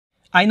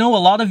I know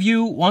a lot of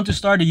you want to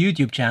start a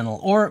YouTube channel,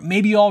 or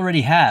maybe you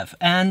already have,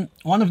 and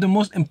one of the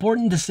most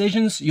important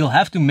decisions you'll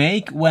have to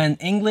make when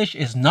English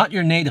is not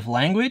your native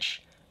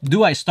language: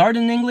 do I start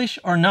in English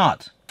or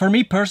not? For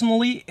me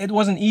personally, it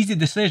was an easy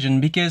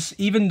decision because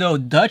even though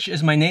Dutch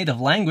is my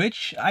native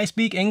language, I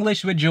speak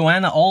English with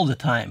Joanna all the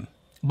time.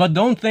 But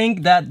don't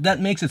think that that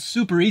makes it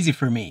super easy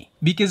for me,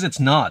 because it's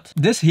not.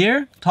 This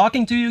here,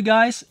 talking to you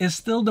guys, is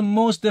still the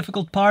most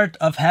difficult part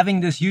of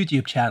having this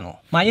YouTube channel.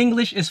 My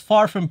English is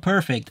far from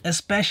perfect,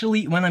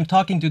 especially when I'm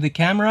talking to the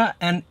camera,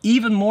 and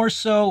even more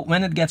so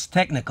when it gets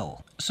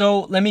technical.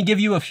 So let me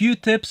give you a few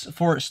tips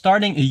for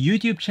starting a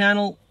YouTube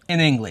channel in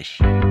English.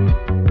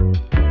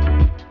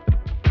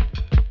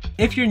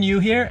 If you're new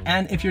here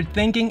and if you're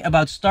thinking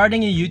about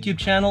starting a YouTube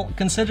channel,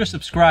 consider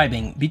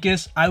subscribing,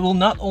 because I will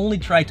not only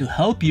try to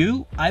help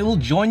you, I will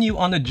join you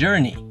on the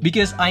journey,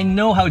 because I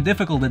know how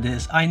difficult it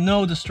is. I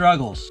know the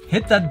struggles.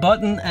 Hit that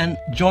button and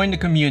join the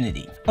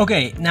community.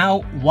 Okay,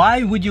 now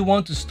why would you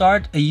want to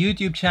start a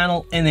YouTube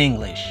channel in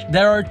English?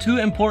 There are two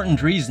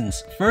important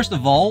reasons. First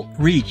of all,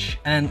 reach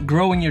and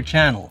growing your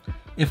channel.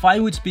 If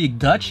I would speak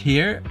Dutch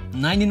here,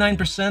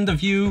 99%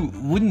 of you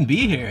wouldn't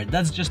be here.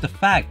 That's just a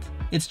fact.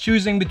 It's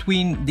choosing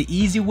between the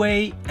easy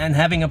way and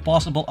having a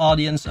possible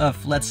audience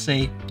of, let's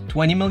say,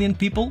 20 million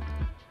people,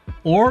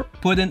 or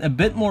put in a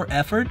bit more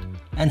effort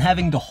and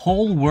having the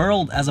whole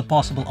world as a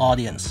possible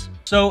audience.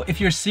 So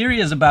if you're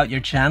serious about your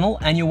channel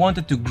and you want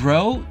it to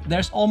grow,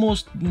 there's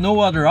almost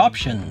no other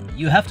option.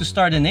 You have to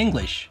start in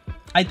English.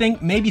 I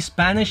think maybe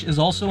Spanish is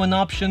also an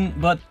option,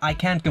 but I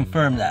can't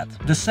confirm that.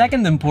 The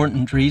second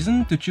important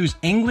reason to choose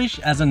English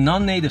as a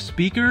non-native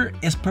speaker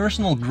is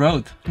personal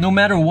growth. No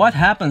matter what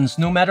happens,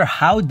 no matter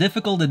how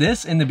difficult it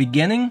is in the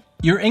beginning,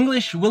 your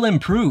English will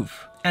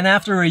improve. And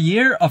after a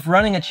year of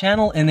running a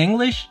channel in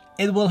English,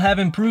 it will have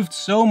improved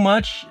so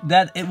much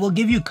that it will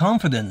give you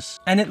confidence.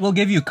 And it will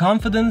give you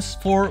confidence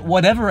for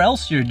whatever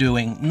else you're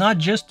doing, not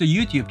just the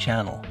YouTube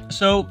channel.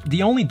 So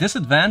the only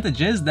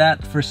disadvantage is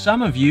that for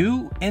some of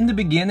you, in the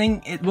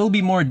beginning, it will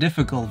be more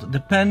difficult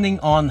depending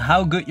on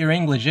how good your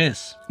English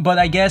is. But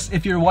I guess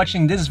if you're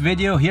watching this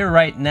video here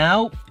right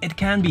now, it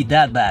can't be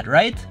that bad,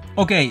 right?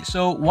 Okay,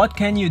 so what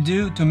can you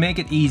do to make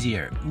it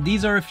easier?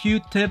 These are a few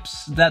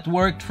tips that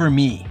worked for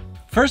me.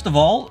 First of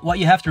all, what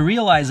you have to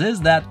realize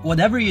is that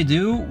whatever you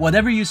do,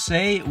 whatever you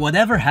say,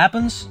 whatever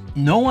happens,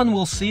 no one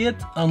will see it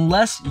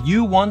unless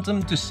you want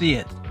them to see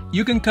it.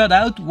 You can cut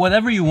out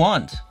whatever you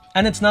want.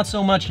 And it's not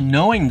so much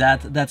knowing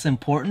that that's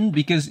important,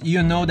 because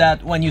you know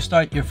that when you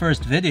start your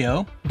first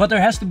video, but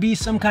there has to be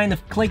some kind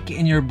of click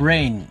in your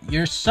brain.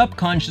 Your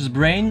subconscious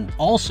brain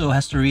also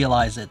has to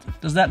realize it.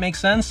 Does that make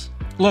sense?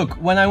 Look,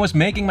 when I was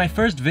making my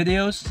first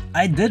videos,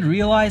 I did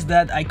realize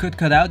that I could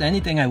cut out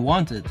anything I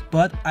wanted,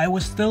 but I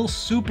was still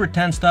super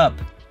tensed up,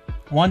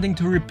 wanting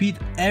to repeat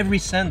every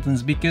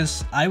sentence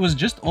because I was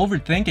just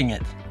overthinking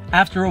it.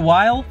 After a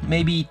while,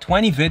 maybe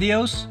 20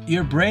 videos,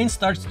 your brain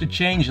starts to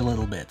change a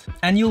little bit,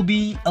 and you'll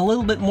be a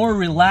little bit more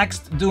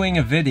relaxed doing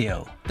a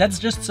video. That's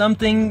just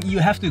something you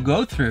have to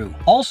go through.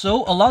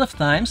 Also, a lot of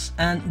times,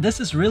 and this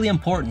is really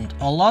important,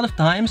 a lot of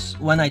times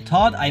when I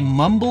thought I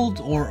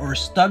mumbled or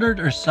stuttered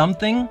or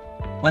something,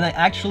 when I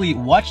actually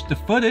watched the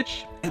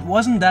footage, it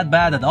wasn't that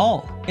bad at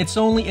all. It's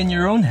only in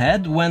your own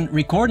head when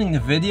recording the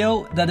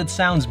video that it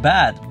sounds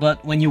bad,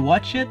 but when you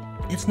watch it,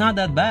 it's not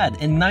that bad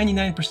in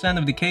 99%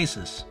 of the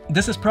cases.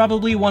 This is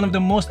probably one of the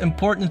most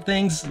important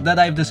things that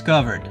I've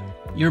discovered.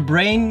 Your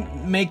brain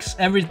makes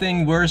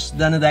everything worse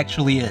than it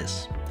actually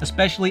is,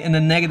 especially in a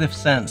negative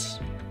sense.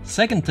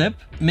 Second tip,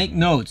 make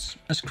notes,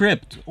 a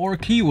script, or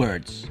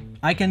keywords.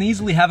 I can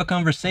easily have a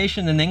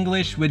conversation in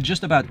English with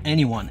just about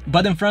anyone,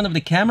 but in front of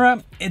the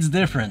camera, it's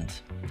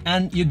different.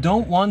 And you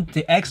don't want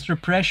the extra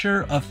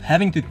pressure of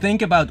having to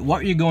think about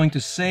what you're going to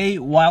say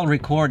while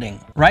recording.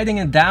 Writing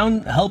it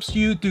down helps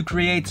you to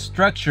create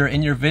structure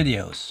in your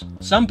videos.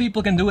 Some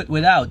people can do it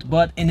without,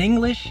 but in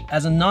English,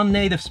 as a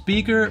non-native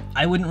speaker,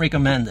 I wouldn't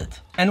recommend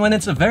it. And when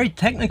it's a very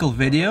technical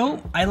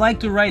video, I like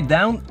to write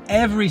down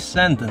every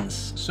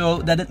sentence so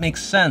that it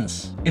makes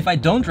sense. If I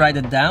don't write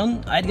it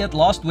down, I'd get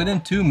lost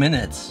within 2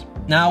 minutes.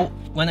 Now,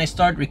 when I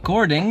start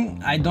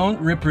recording, I don't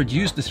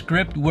reproduce the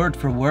script word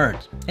for word.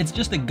 It's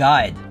just a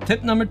guide.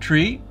 Tip number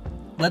 3,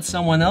 let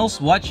someone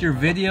else watch your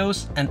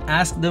videos and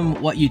ask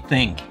them what you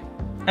think.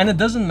 And it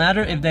doesn't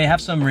matter if they have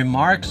some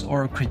remarks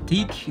or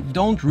critique,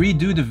 don't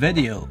redo the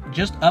video.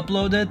 Just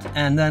upload it,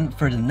 and then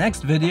for the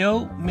next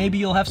video, maybe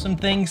you'll have some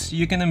things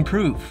you can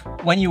improve.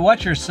 When you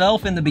watch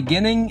yourself in the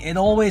beginning, it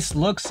always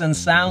looks and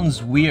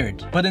sounds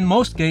weird. But in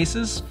most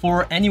cases,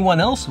 for anyone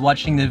else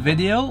watching the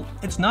video,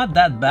 it's not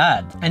that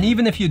bad. And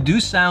even if you do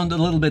sound a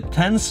little bit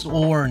tense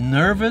or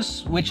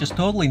nervous, which is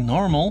totally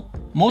normal,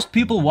 most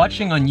people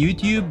watching on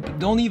YouTube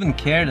don't even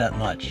care that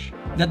much.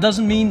 That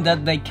doesn't mean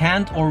that they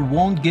can't or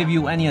won't give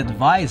you any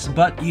advice,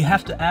 but you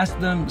have to ask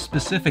them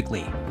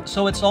specifically.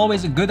 So it's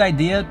always a good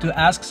idea to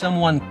ask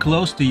someone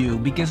close to you,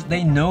 because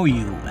they know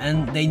you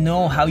and they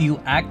know how you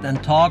act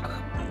and talk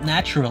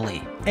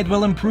naturally. It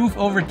will improve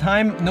over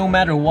time no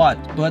matter what,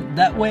 but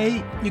that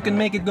way you can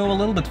make it go a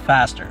little bit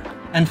faster.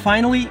 And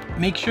finally,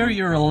 make sure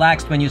you're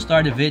relaxed when you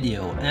start a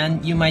video.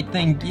 And you might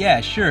think,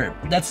 yeah, sure,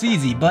 that's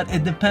easy, but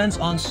it depends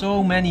on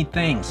so many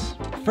things.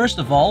 First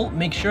of all,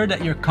 make sure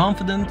that you're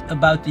confident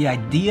about the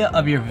idea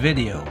of your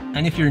video.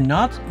 And if you're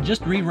not,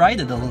 just rewrite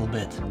it a little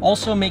bit.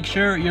 Also, make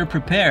sure you're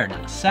prepared.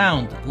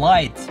 Sound,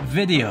 light,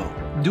 video.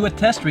 Do a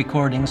test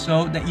recording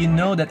so that you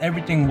know that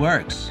everything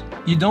works.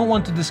 You don't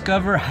want to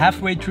discover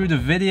halfway through the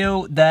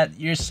video that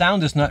your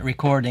sound is not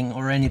recording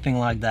or anything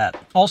like that.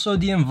 Also,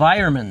 the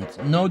environment,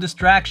 no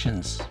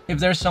distractions. If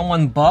there's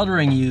someone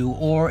bothering you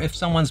or if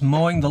someone's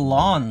mowing the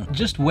lawn,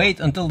 just wait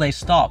until they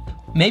stop.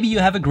 Maybe you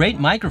have a great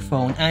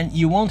microphone and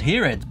you won't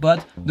hear it,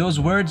 but those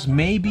words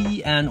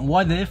maybe and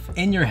what if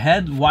in your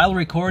head while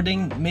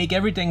recording make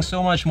everything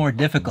so much more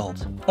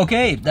difficult.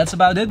 Okay, that's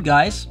about it,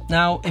 guys.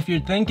 Now, if you're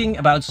thinking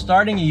about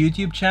starting a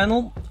YouTube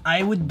channel,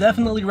 I would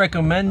definitely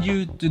recommend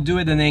you to do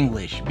it in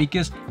English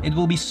because it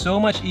will be so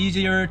much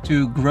easier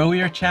to grow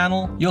your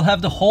channel. You'll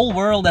have the whole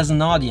world as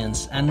an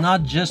audience and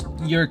not just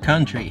your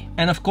country.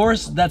 And of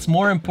course, that's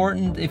more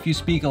important if you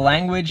speak a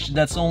language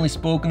that's only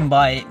spoken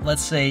by,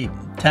 let's say,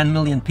 10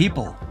 million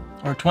people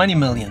or 20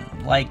 million,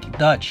 like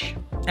Dutch.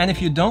 And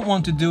if you don't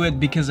want to do it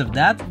because of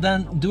that,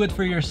 then do it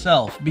for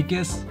yourself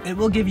because it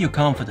will give you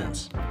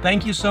confidence.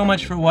 Thank you so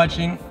much for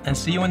watching and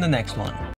see you in the next one.